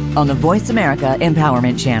Time on the Voice America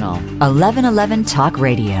Empowerment Channel. 1111 Talk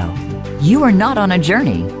Radio. You are not on a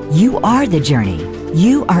journey. You are the journey.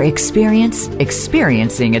 You are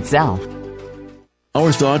experiencing itself.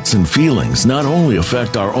 Our thoughts and feelings not only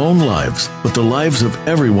affect our own lives, but the lives of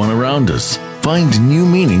everyone around us. Find new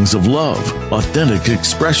meanings of love, authentic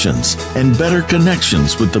expressions, and better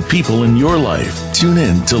connections with the people in your life. Tune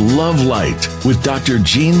in to Love Light with Dr.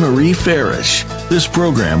 Jean Marie Farish. This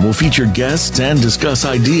program will feature guests and discuss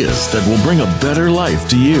ideas that will bring a better life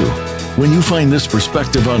to you. When you find this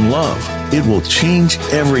perspective on love, it will change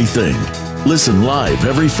everything. Listen live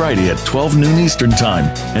every Friday at 12 noon Eastern Time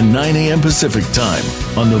and 9 a.m. Pacific Time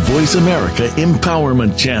on the Voice America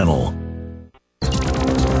Empowerment Channel.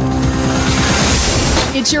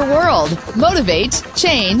 It's your world. Motivate,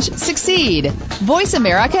 change, succeed.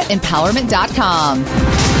 VoiceAmericaEmpowerment.com.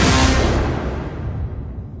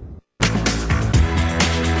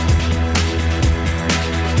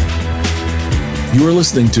 You're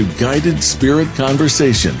listening to Guided Spirit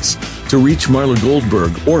Conversations. To reach Marla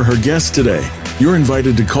Goldberg or her guest today, you're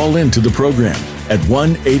invited to call in to the program at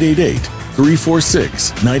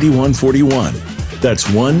 1-888-346-9141. That's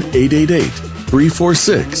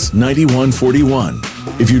 1-888-346-9141.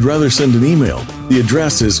 If you'd rather send an email, the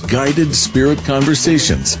address is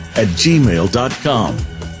guidedspiritconversations@gmail.com.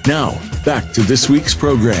 Now, back to this week's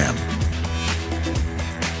program.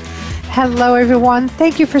 Hello, everyone.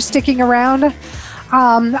 Thank you for sticking around.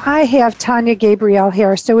 I have Tania Gabrielle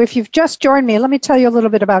here. So if you've just joined me, let me tell you a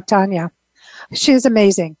little bit about Tania. She is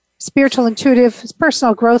amazing. Spiritual intuitive,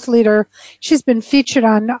 personal growth leader. She's been featured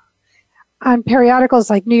on periodicals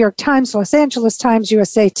like New York Times, Los Angeles Times,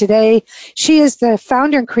 USA Today. She is the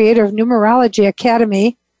founder and creator of Numerology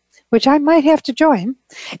Academy, which I might have to join,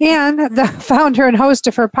 and the founder and host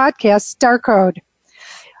of her podcast, Star Code.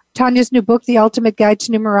 Tania's new book, The Ultimate Guide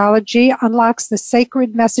to Numerology, unlocks the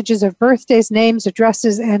sacred messages of birthdays, names,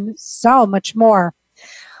 addresses, and so much more.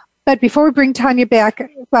 But before we bring Tania back,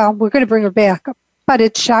 well, we're going to bring her back, but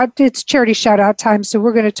it's charity shout-out time, so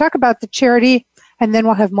we're going to talk about the charity, and then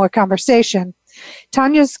we'll have more conversation.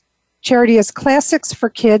 Tania's charity is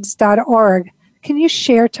classicsforkids.org. Can you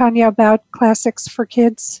share, Tania, about Classics for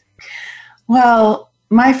Kids? Well,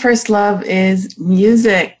 my first love is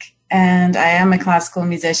music. And I am a classical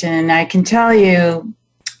musician, and I can tell you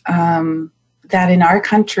that in our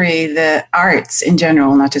country, the arts in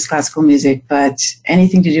general, not just classical music, but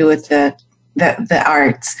anything to do with the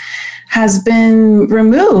arts, has been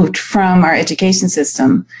removed from our education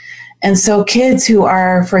system. And so kids who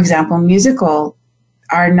are, for example, musical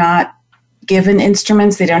are not given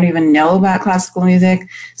instruments. They don't even know about classical music.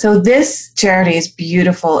 So this charity is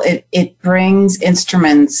beautiful. It brings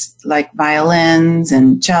instruments like violins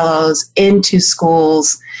and cellos into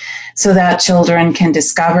schools so that children can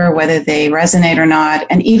discover whether they resonate or not.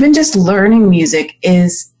 And even just learning music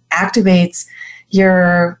activates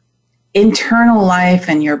your internal life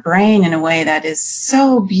and your brain in a way that is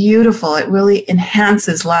so beautiful. It really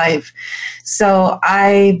enhances life. So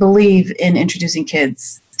I believe in introducing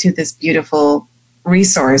kids to this beautiful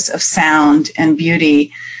resource of sound and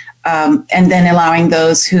beauty, and then allowing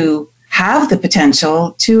those who have the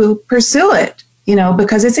potential to pursue it,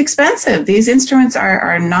 because it's expensive. These instruments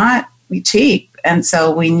are not cheap, and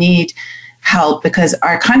so we need help because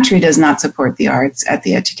our country does not support the arts at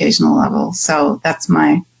the educational level. So that's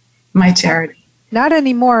my charity. Not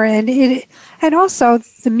anymore, and also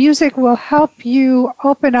the music will help you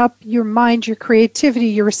open up your mind, your creativity,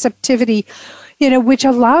 your receptivity, which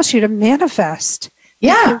allows you to manifest.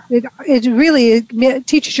 Yeah. It really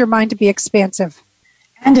teaches your mind to be expansive.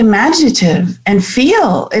 And imaginative and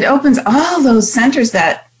feel. It opens all those centers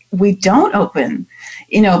that we don't open,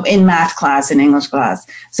 in math class and English class.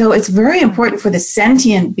 So it's very important for the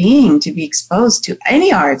sentient being to be exposed to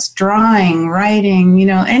any arts, drawing, writing,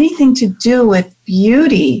 anything to do with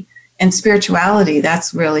beauty and spirituality.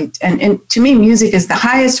 That's really, and to me, music is the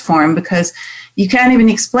highest form because you can't even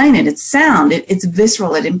explain it. It's sound. It's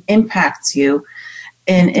visceral. It impacts you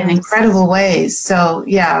in incredible ways. So,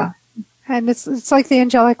 yeah. And it's like the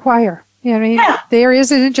angelic choir. Yeah. There is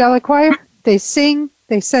an angelic choir. They sing.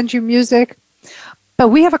 They send you music. But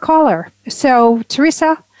we have a caller. So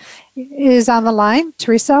Teresa is on the line.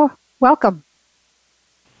 Teresa, welcome.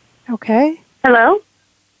 Okay. Hello.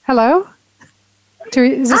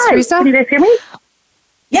 Is this Hi. Teresa? Can you guys hear me?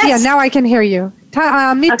 Yes. Yeah, now I can hear you.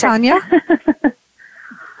 Meet Tania.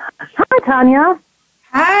 Hi, Tania.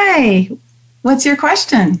 Hi. What's your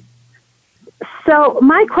question? So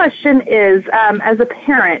my question is, as a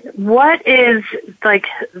parent, what is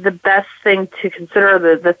the best thing to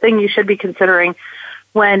consider, the thing you should be considering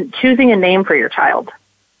when choosing a name for your child?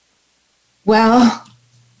 Well,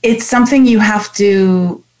 it's something you have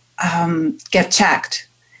to get checked.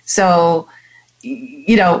 So,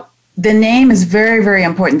 the name is very, very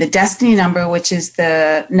important. The destiny number, which is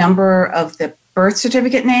the number of the birth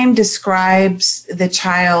certificate name, describes the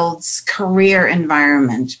child's career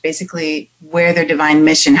environment, basically where their divine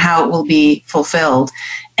mission, how it will be fulfilled.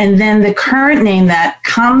 And then the current name that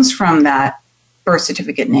comes from that birth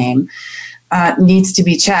certificate name needs to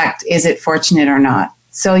be checked. Is it fortunate or not?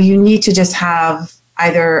 So you need to just have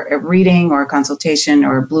either a reading or a consultation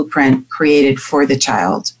or a blueprint created for the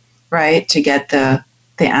child, right, to get the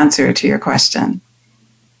answer to your question.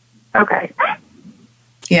 Okay.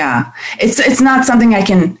 Yeah, it's not something I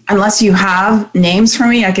can, unless you have names for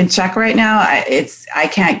me, I can check right now. I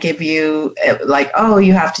can't give you like, oh,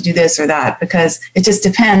 you have to do this or that, because it just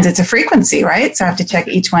depends. It's a frequency, right? So I have to check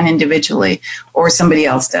each one individually, or somebody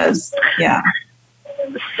else does. Yeah.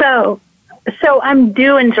 So I'm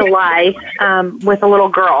due in July with a little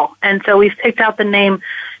girl, and so we've picked out the name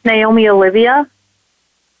Naomi Olivia.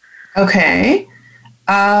 Okay.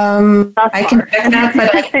 I can check that,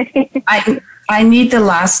 but I need the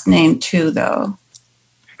last name too, though.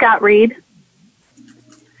 Scott Reed.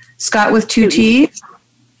 Scott with two T's?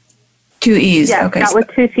 2 E's. Yeah, okay. Scott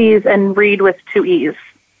with 2 T's and Reed with 2 E's.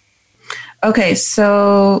 Okay,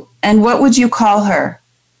 so, and what would you call her?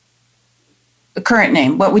 The current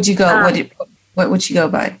name. What would you go, what would she go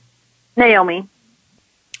by? Naomi.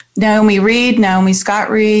 Naomi Reed, Naomi Scott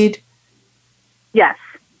Reed. Yes.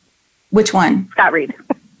 Which one? Scott Reed.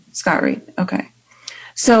 Scott Reed, okay.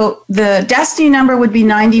 So the destiny number would be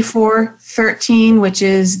 9413, which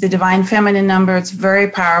is the divine feminine number. It's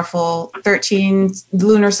very powerful. 13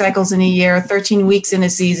 lunar cycles in a year, 13 weeks in a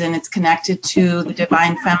season. It's connected to the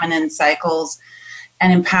divine feminine cycles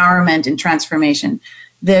and empowerment and transformation.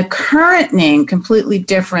 The current name, completely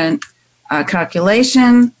different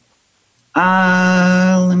calculation.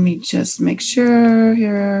 Let me just make sure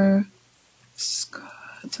here.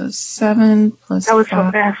 So 7 plus 5. That was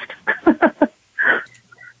so fast.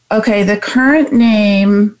 Okay, the current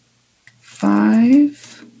name,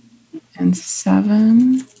 5 and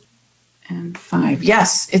 7 and 5.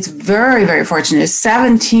 Yes, it's very, very fortunate. It's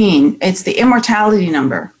 17. It's the immortality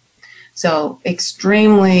number. So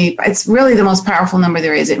extremely, it's really the most powerful number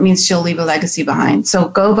there is. It means she'll leave a legacy behind. So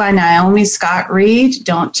go by Naomi Scott Reed.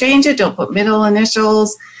 Don't change it. Don't put middle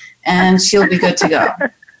initials, and she'll be good to go.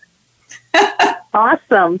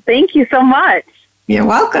 Awesome. Thank you so much. You're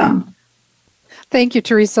welcome. Thank you,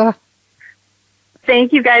 Teresa.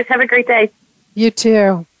 Thank you, guys. Have a great day. You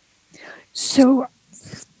too. So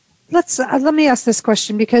let me ask this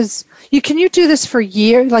question, because can you do this for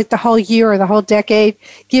year, like the whole year or the whole decade,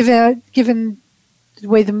 given the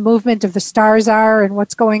way the movement of the stars are and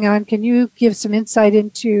what's going on? Can you give some insight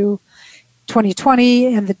into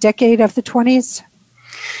 2020 and the decade of the 20s?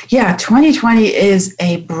 Yeah, 2020 is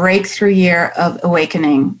a breakthrough year of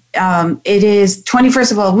awakening. It is 20.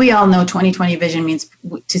 First of all, we all know 2020 vision means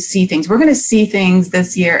to see things. We're going to see things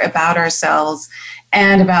this year about ourselves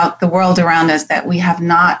and about the world around us that we have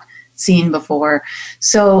not seen before.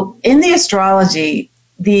 So in the astrology,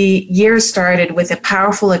 the year started with a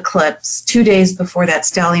powerful eclipse 2 days before that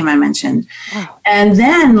stellium I mentioned. Wow. And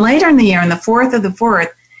then later in the year, on the 4th of the 4th,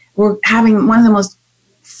 we're having one of the most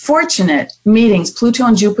fortunate meetings. Pluto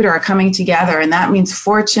and Jupiter are coming together, and that means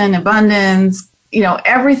fortune, abundance,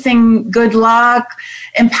 everything, good luck,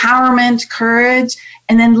 empowerment, courage.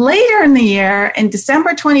 And then later in the year, in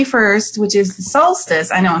December 21st, which is the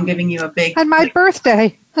solstice, I know I'm giving you a big... And my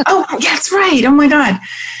birthday. Oh, that's right. Oh, my God.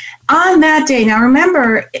 On that day, now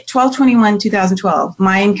remember, 12/21/2012,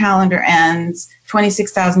 Mayan calendar ends,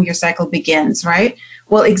 26,000 year cycle begins, right?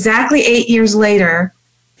 Well, exactly 8 years later,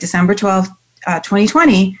 December 12th,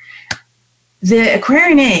 2020, the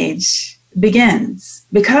Aquarian age begins,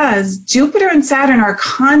 because Jupiter and Saturn are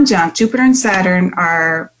conjunct. Jupiter and Saturn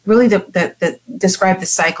are really the describe the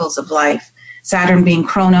cycles of life. Saturn being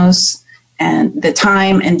Chronos and the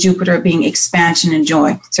time, and Jupiter being expansion and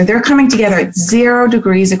joy. So they're coming together at 0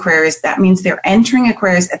 degrees Aquarius. That means they're entering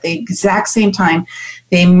Aquarius at the exact same time.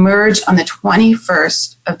 They merge on the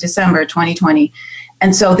 21st of December, 2020.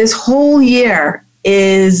 And so this whole year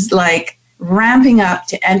is like ramping up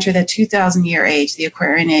to enter the 2,000 year age, the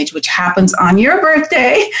Aquarian age, which happens on your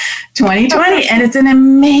birthday, 2020. And it's an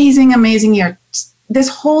amazing, amazing year. This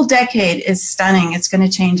whole decade is stunning. It's going to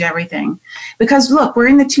change everything. Because look, we're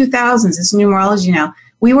in the 2000s. It's numerology now.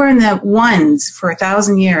 We were in the ones for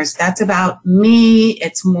 1,000 years. That's about me.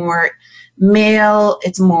 It's more male.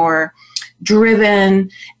 It's more driven.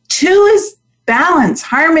 2 is balance,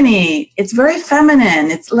 harmony. It's very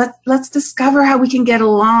feminine. It's let's discover how we can get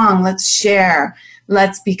along. Let's share.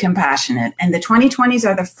 Let's be compassionate. And the 2020s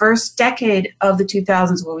are the first decade of the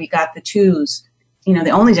 2000s where we got the 2s. The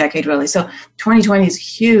only decade really. So 2020 is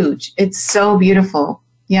huge. It's so beautiful.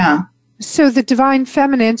 Yeah. So the divine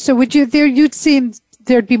feminine. So you'd see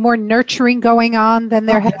there'd be more nurturing going on than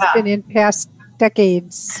there has been in past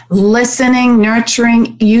decades. Listening,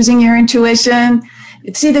 nurturing, using your intuition.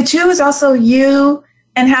 See, the 2 is also you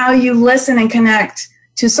and how you listen and connect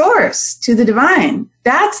to source, to the divine.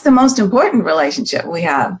 That's the most important relationship we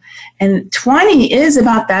have. And 20 is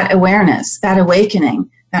about that awareness, that awakening,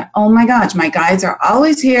 that, oh my gosh, my guides are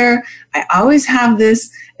always here. I always have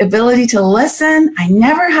this ability to listen. I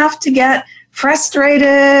never have to get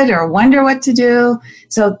frustrated or wonder what to do.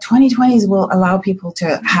 So 2020s will allow people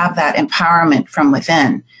to have that empowerment from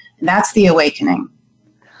within. And that's the awakening.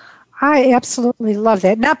 I absolutely love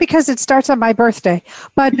that. Not because it starts on my birthday,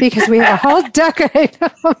 but because we have a whole decade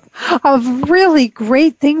of really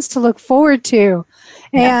great things to look forward to.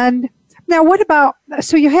 Yeah. And now what about,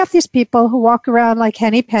 so you have these people who walk around like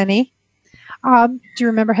Henny Penny. Do you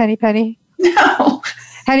remember Henny Penny? No.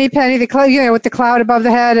 Henny Penny, with the cloud above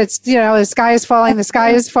the head. It's, the sky is falling, the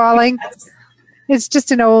sky is falling. It's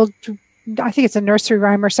just an old, I think it's a nursery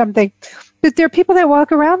rhyme or something. But there are people that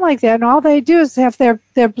walk around like that, and all they do is have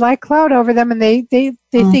their black cloud over them, and they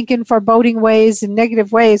think in foreboding ways and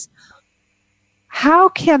negative ways. How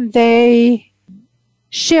can they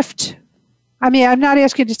shift? I mean, I'm not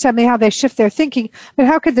asking you to tell me how they shift their thinking, but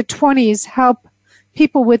how could the 20s help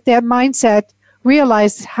people with that mindset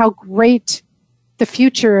realize how great the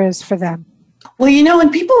future is for them? Well,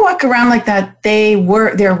 when people walk around like that, they're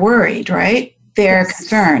worried, right? They're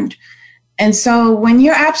concerned. And so when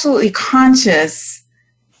you're absolutely conscious,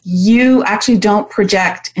 you actually don't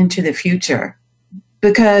project into the future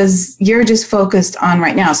because you're just focused on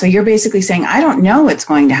right now. So you're basically saying, I don't know what's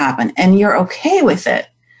going to happen. And you're okay with it.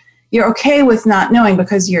 You're okay with not knowing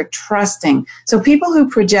because you're trusting. So people who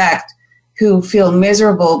project, who feel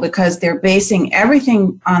miserable because they're basing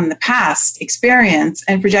everything on the past experience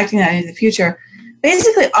and projecting that into the future,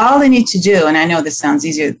 basically all they need to do, and I know this sounds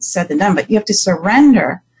easier said than done, but you have to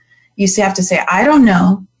surrender. You have to say, I don't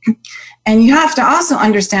know. And you have to also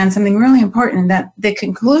understand something really important, that the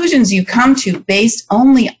conclusions you come to based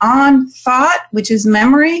only on thought, which is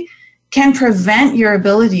memory, can prevent your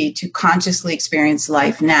ability to consciously experience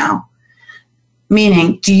life now.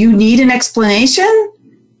 Meaning, do you need an explanation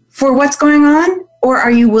for what's going on, or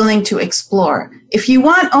are you willing to explore? If you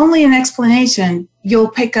want only an explanation, you'll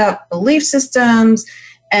pick up belief systems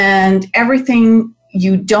and everything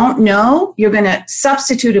you don't know, you're going to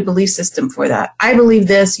substitute a belief system for that. I believe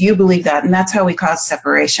this, you believe that, and that's how we cause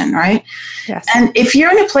separation, right? Yes. And if you're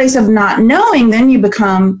in a place of not knowing, then you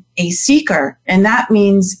become a seeker, and that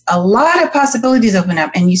means a lot of possibilities open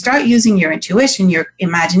up, and you start using your intuition, your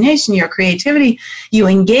imagination, your creativity. You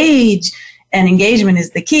engage, and engagement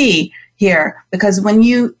is the key here, because when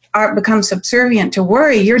you become subservient to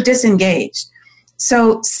worry, you're disengaged.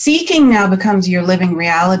 So seeking now becomes your living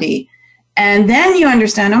reality. And then you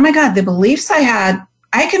understand, oh my God, the beliefs I had,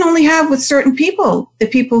 I can only have with certain people, the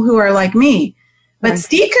people who are like me. But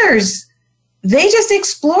seekers, they just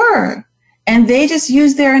explore and they just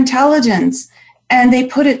use their intelligence and they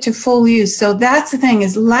put it to full use. So that's the thing,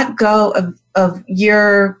 is let go of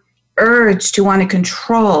your urge to want to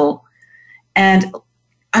control and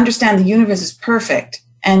understand the universe is perfect.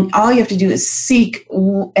 And all you have to do is seek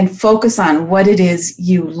and focus on what it is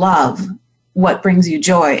you love, what brings you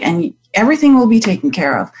joy, and everything will be taken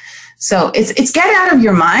care of. So it's get out of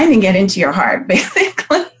your mind and get into your heart,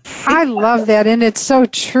 basically. I love that, and it's so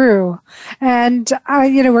true. And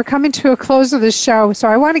we're coming to a close of the show, so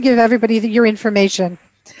I want to give everybody your information.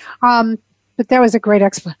 But that was a great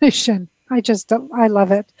explanation. I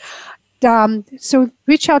love it. So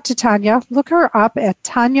reach out to Tania. Look her up at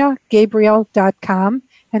TaniaGabrielle.com,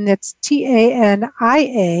 and that's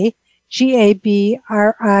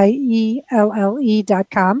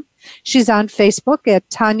TaniaGabrielle.com. She's on Facebook at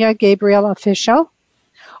Tania Gabrielle Official,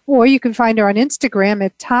 or you can find her on Instagram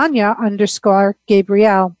at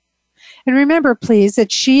Tania_Gabrielle. And remember, please,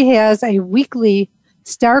 that she has a weekly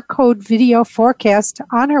star code video forecast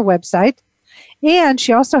on her website, and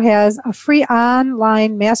she also has a free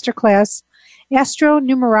online masterclass,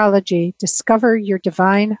 Astro-Numerology, Discover Your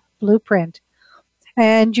Divine Blueprint.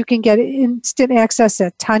 And you can get instant access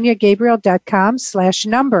at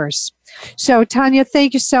TaniaGabrielle.com/numbers. So, Tania,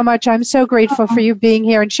 thank you so much. I'm so grateful for you being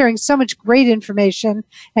here and sharing so much great information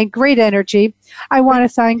and great energy. I want to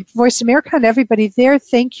thank Voice America and everybody there.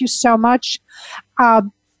 Thank you so much. To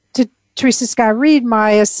Teresa Scott Reed,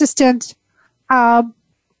 my assistant,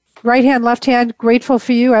 right hand, left hand, grateful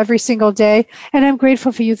for you every single day. And I'm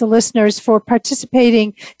grateful for you, the listeners, for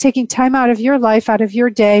participating, taking time out of your life, out of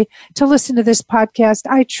your day to listen to this podcast.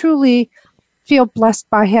 I truly feel blessed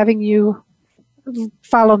by having you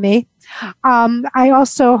follow me. I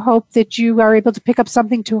also hope that you are able to pick up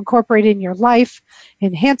something to incorporate in your life,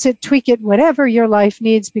 enhance it, tweak it, whatever your life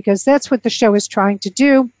needs, because that's what the show is trying to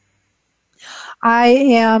do. I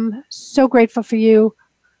am so grateful for you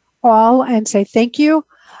all and say thank you.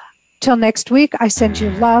 Till next week, I send you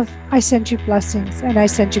love, I send you blessings, and I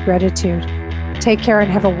send you gratitude. Take care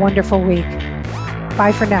and have a wonderful week.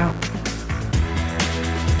 Bye for now.